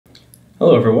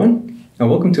Hello everyone,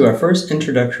 and welcome to our first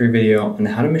introductory video on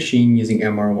how to machine using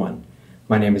MR-1.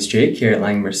 My name is Jake here at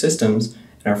Langmuir Systems,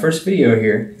 and our first video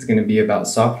here is going to be about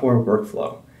software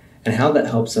workflow and how that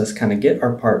helps us kind of get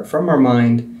our part from our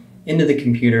mind into the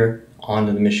computer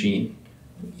onto the machine.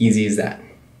 Easy as that.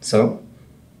 So,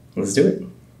 let's do it.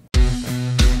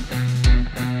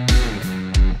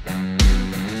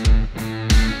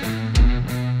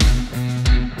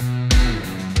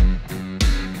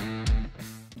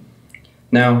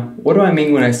 Now, what do I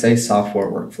mean when I say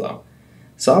software workflow?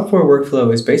 Software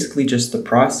workflow is basically just the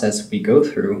process we go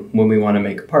through when we want to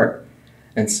make a part.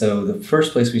 And so the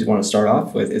first place we want to start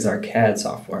off with is our CAD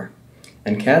software.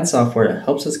 And CAD software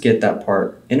helps us get that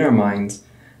part in our minds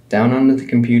down onto the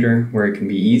computer where it can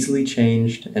be easily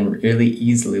changed and really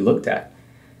easily looked at.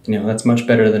 You know, that's much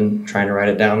better than trying to write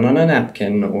it down on a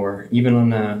napkin or even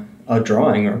on a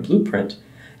drawing or a blueprint.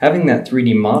 Having that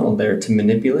 3D model there to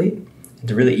manipulate and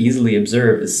to really easily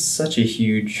observe is such a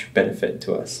huge benefit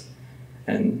to us.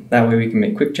 And that way we can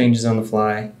make quick changes on the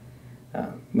fly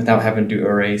without having to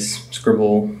erase,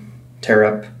 scribble, tear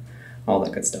up, all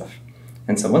that good stuff.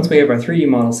 And so once we have our 3D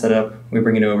model set up, we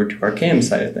bring it over to our CAM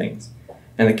side of things.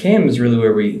 And the CAM is really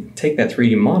where we take that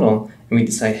 3D model and we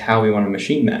decide how we want to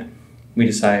machine that. We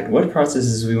decide what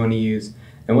processes we want to use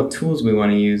and what tools we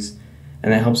want to use,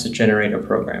 and that helps to generate a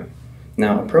program.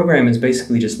 Now, a program is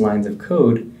basically just lines of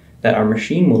code that our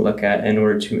machine will look at in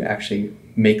order to actually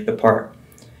make the part.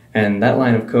 And that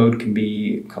line of code can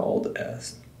be called a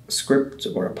script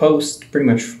or a post, pretty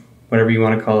much whatever you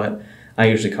want to call it. I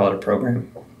usually call it a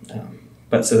program.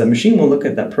 But so the machine will look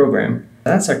at that program.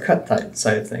 That's our cut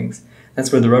side of things.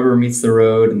 That's where the rubber meets the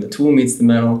road and the tool meets the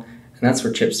metal, and that's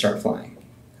where chips start flying.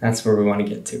 That's where we want to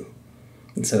get to.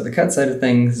 And so the cut side of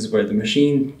things is where the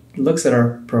machine looks at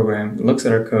our program, looks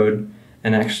at our code,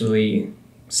 and actually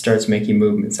starts making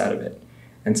movements out of it.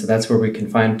 And so that's where we can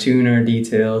fine tune our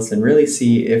details and really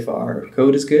see if our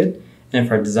code is good and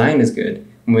if our design is good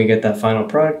when we get that final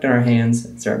product in our hands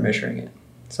and start measuring it.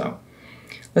 So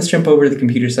let's jump over to the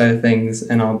computer side of things,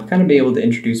 and I'll kind of be able to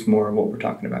introduce more of what we're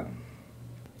talking about.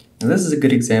 Now, this is a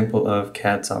good example of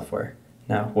CAD software.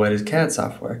 Now, what is CAD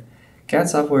software? CAD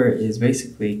software is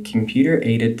basically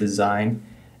computer-aided design,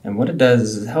 and what it does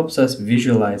is it helps us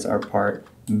visualize our part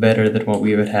better than what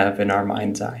we would have in our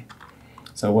mind's eye.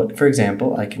 So for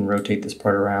example, I can rotate this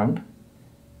part around,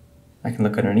 I can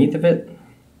look underneath of it,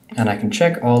 and I can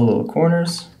check all the little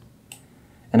corners,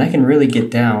 and I can really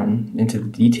get down into the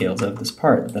details of this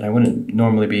part that I wouldn't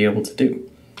normally be able to do.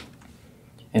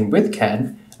 And with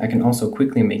CAD, I can also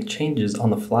quickly make changes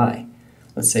on the fly.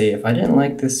 Let's say if I didn't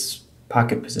like this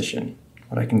pocket position,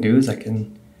 what I can do is I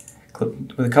can click,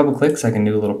 with a couple clicks, I can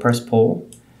do a little press pull,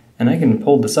 and I can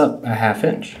pull this up a 1/2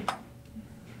 inch.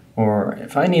 Or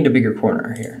if I need a bigger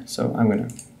corner here, so I'm going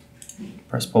to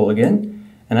press pull again,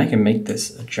 and I can make this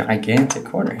a gigantic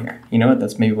corner here. You know what,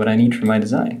 that's maybe what I need for my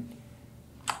design.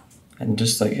 And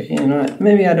just like, you know what,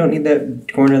 maybe I don't need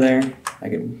that corner there. I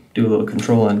can do a little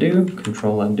control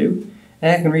undo,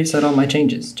 and I can reset all my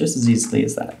changes just as easily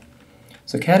as that.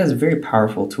 So CAD is a very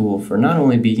powerful tool for not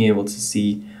only being able to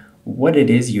see what it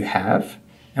is you have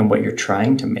and what you're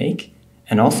trying to make,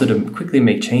 and also to quickly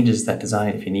make changes to that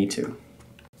design if you need to.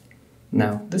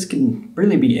 Now, this can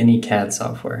really be any CAD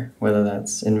software, whether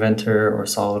that's Inventor or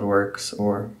SolidWorks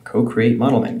or Co-Create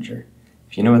Model Manager.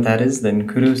 If you know what that is, then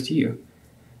kudos to you.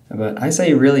 But I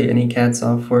say really any CAD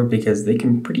software because they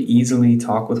can pretty easily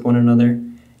talk with one another.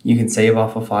 You can save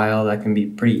off a file that can be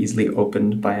pretty easily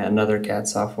opened by another CAD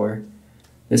software.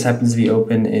 This happens to be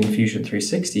open in Fusion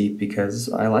 360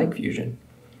 because I like Fusion.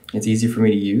 It's easy for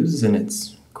me to use and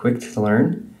it's quick to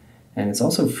learn. And it's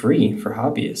also free for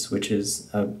hobbyists, which is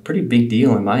a pretty big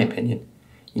deal in my opinion.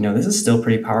 You know, this is still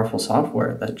pretty powerful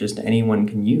software that just anyone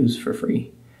can use for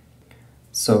free.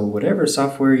 So whatever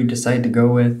software you decide to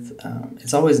go with,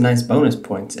 it's always nice bonus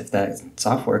points if that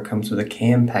software comes with a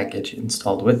CAM package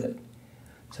installed with it.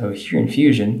 So here in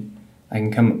Fusion, I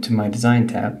can come up to my Design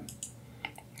tab,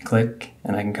 click,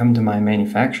 and I can come to my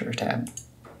Manufacturer tab.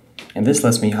 And this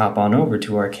lets me hop on over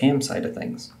to our CAM side of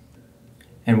things.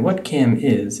 And what CAM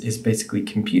is basically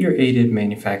computer-aided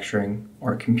manufacturing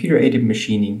or computer-aided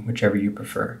machining, whichever you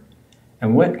prefer.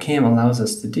 And what CAM allows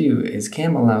us to do is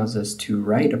CAM allows us to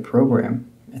write a program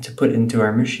and to put into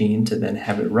our machine to then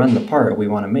have it run the part we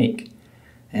want to make.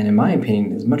 And in my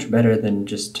opinion, is much better than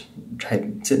just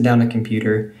sitting down at a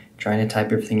computer, trying to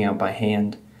type everything out by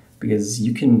hand, because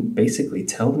you can basically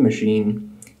tell the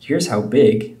machine, here's how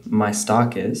big my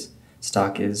stock is.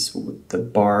 Stock is the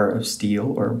bar of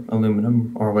steel or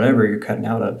aluminum or whatever you're cutting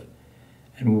out of,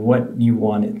 and what you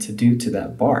want it to do to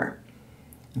that bar.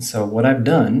 And so what I've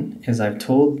done is I've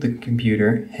told the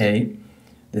computer, hey,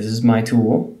 this is my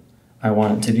tool, I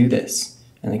want it to do this.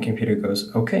 And the computer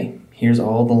goes, okay, here's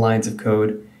all the lines of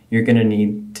code you're going to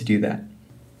need to do that.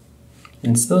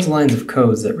 And it's those lines of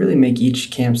codes that really make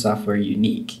each CAM software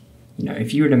unique.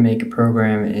 If you were to make a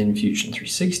program in Fusion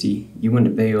 360, you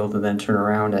wouldn't be able to then turn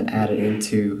around and add it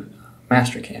into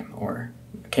Mastercam or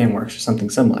CamWorks or something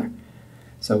similar.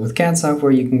 So with CAD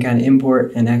software, you can kind of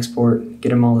import and export, get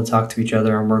them all to talk to each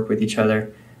other and work with each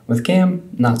other. With CAM,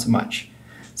 not so much.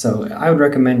 So I would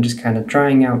recommend just kind of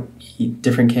trying out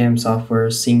different CAM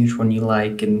softwares, seeing which one you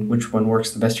like and which one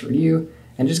works the best for you,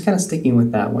 and just kind of sticking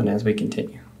with that one as we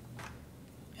continue.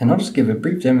 And I'll just give a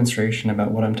brief demonstration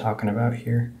about what I'm talking about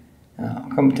here.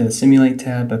 I'll come to the Simulate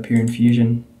tab up here in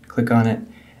Fusion, click on it,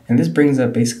 and this brings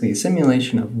up basically a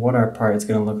simulation of what our part is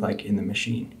going to look like in the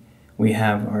machine. We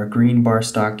have our green bar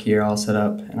stock here all set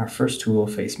up, and our first tool,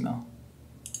 face mill.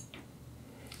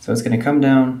 So it's going to come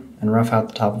down and rough out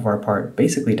the top of our part,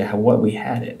 basically to what we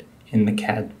had it in the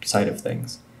CAD side of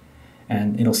things.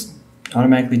 And it'll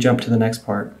automatically jump to the next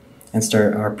part and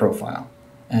start our profile.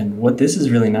 And what this is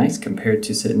really nice compared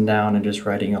to sitting down and just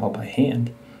writing all by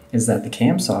hand is that the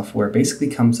CAM software basically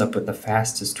comes up with the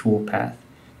fastest tool path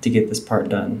to get this part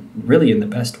done, really in the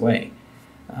best way.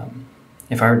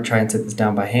 If I were to try and set this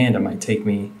down by hand, it might take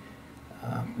me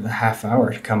a half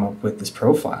hour to come up with this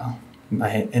profile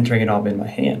by entering it all in by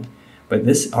hand. But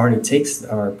this already takes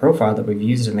our profile that we've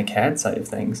used in the CAD side of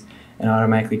things and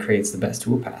automatically creates the best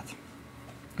tool path.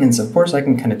 And so of course I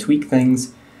can kind of tweak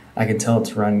things. I can tell it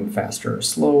to run faster or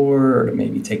slower, or to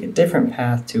maybe take a different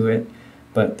path to it.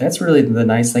 But that's really the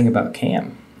nice thing about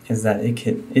CAM, is that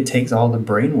it takes all the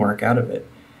brain work out of it.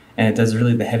 And it does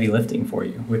really the heavy lifting for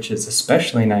you, which is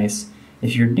especially nice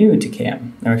if you're new to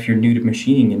CAM, or if you're new to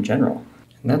machining in general.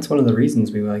 And that's one of the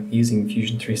reasons we like using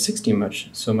Fusion 360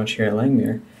 so much here at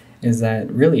Langmuir, is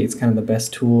that really it's kind of the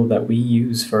best tool that we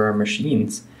use for our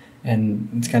machines. And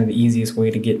it's kind of the easiest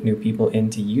way to get new people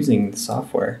into using the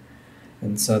software.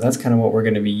 And so that's kind of what we're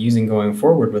going to be using going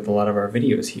forward with a lot of our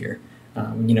videos here.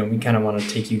 We kind of want to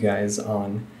take you guys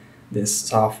on this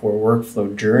software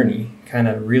workflow journey, kind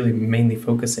of really mainly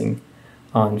focusing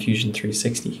on Fusion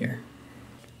 360 here.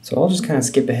 So I'll just kind of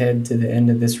skip ahead to the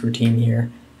end of this routine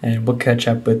here, and we'll catch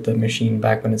up with the machine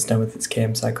back when it's done with its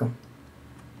CAM cycle.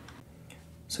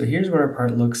 So here's what our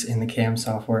part looks in the CAM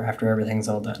software after everything's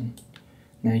all done.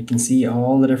 Now you can see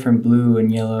all the different blue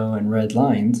and yellow and red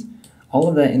lines. All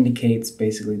of that indicates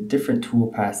basically different tool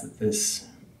paths that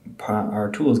our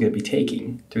tool is going to be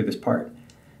taking through this part.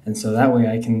 And so that way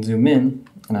I can zoom in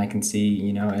and I can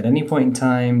see, at any point in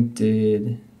time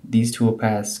did these tool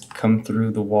paths come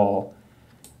through the wall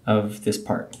of this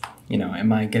part.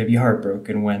 Am I going to be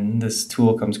heartbroken when this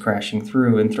tool comes crashing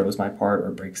through and throws my part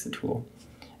or breaks the tool?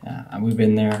 We've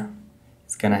been there.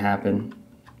 It's going to happen.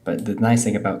 But the nice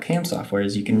thing about CAM software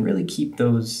is you can really keep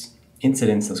those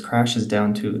incidents, those crashes,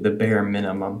 down to the bare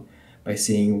minimum by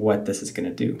seeing what this is going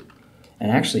to do.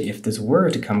 And actually, if this were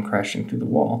to come crashing through the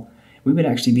wall, we would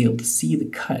actually be able to see the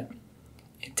cut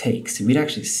it takes. We'd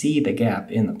actually see the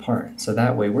gap in the part. So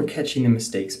that way we're catching the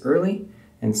mistakes early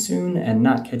and soon and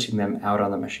not catching them out on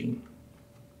the machine.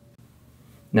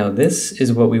 Now this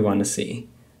is what we want to see.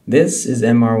 This is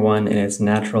MR-1 in its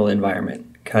natural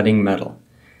environment, cutting metal.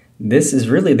 This is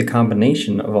really the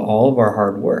combination of all of our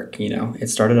hard work. It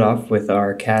started off with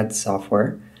our CAD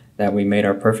software that we made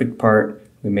our perfect part,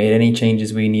 we made any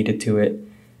changes we needed to it,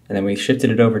 and then we shifted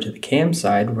it over to the CAM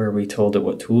side where we told it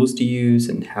what tools to use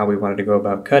and how we wanted to go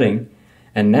about cutting.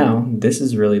 And now this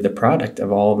is really the product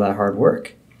of all of that hard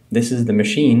work. This is the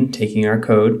machine taking our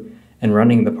code and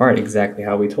running the part exactly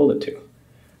how we told it to.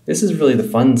 This is really the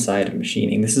fun side of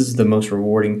machining. This is the most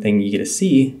rewarding thing you get to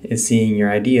see, is seeing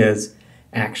your ideas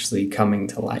actually coming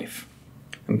to life.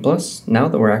 And plus, now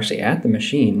that we're actually at the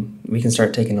machine, we can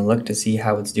start taking a look to see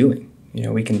how it's doing.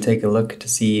 We can take a look to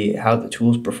see how the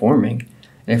tool's performing.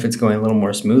 And if it's going a little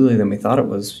more smoothly than we thought it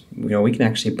was, we can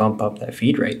actually bump up that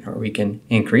feed rate, or we can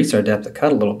increase our depth of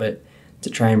cut a little bit to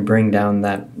try and bring down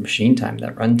that machine time,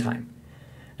 that run time.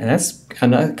 And that's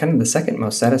kind of the second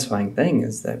most satisfying thing,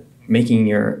 is that making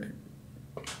your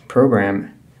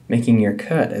program, making your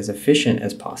cut as efficient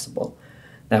as possible.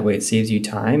 That way it saves you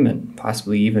time and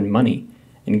possibly even money.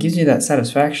 And it gives you that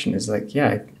satisfaction. It's like, yeah,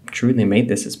 I truly made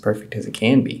this as perfect as it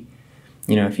can be.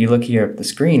 If you look here at the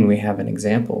screen, we have an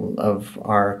example of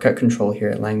our cut control here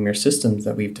at Langmuir Systems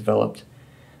that we've developed.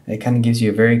 It kind of gives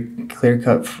you a very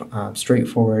clear-cut,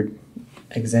 straightforward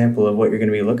example of what you're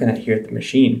going to be looking at here at the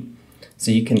machine.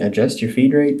 So you can adjust your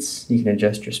feed rates, you can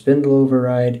adjust your spindle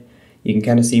override, you can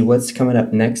kind of see what's coming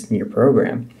up next in your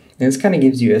program. And this kind of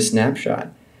gives you a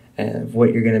snapshot. of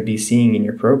what you're going to be seeing in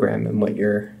your program and what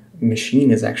your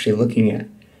machine is actually looking at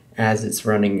as it's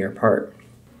running your part.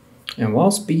 And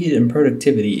while speed and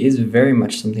productivity is very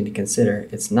much something to consider,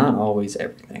 it's not always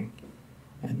everything.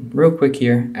 And real quick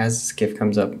here, as this GIF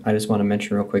comes up, I just want to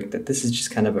mention real quick that this is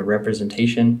just kind of a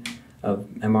representation of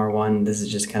MR-1. This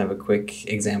is just kind of a quick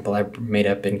example I made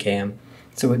up in CAM.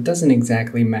 So it doesn't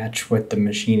exactly match what the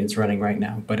machine is running right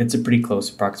now, but it's a pretty close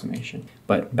approximation.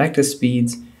 But back to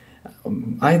speeds,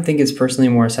 I think it's personally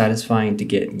more satisfying to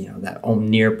get that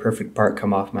near perfect part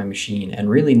come off my machine and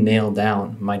really nail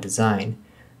down my design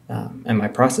and my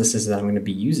processes that I'm going to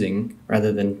be using,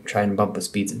 rather than try and bump with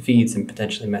speeds and feeds and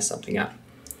potentially mess something up.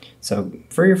 So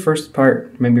for your first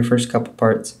part, maybe your first couple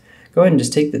parts, go ahead and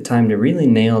just take the time to really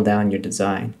nail down your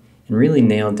design and really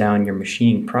nail down your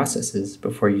machining processes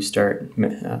before you start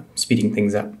speeding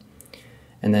things up.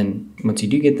 And then once you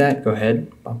do get that, go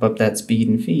ahead, bump up that speed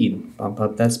and feed, bump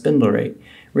up that spindle rate,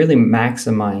 really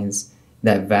maximize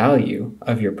that value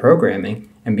of your programming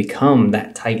and become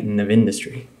that titan of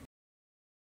industry.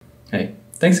 Hey,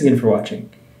 thanks again for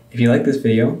watching. If you like this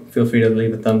video, feel free to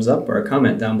leave a thumbs up or a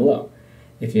comment down below.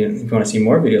 If you want to see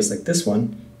more videos like this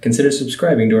one, consider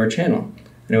subscribing to our channel.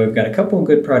 I know we've got a couple of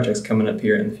good projects coming up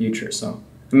here in the future, so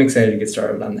I'm excited to get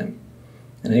started on them.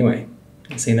 And anyway,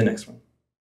 I'll see you in the next one.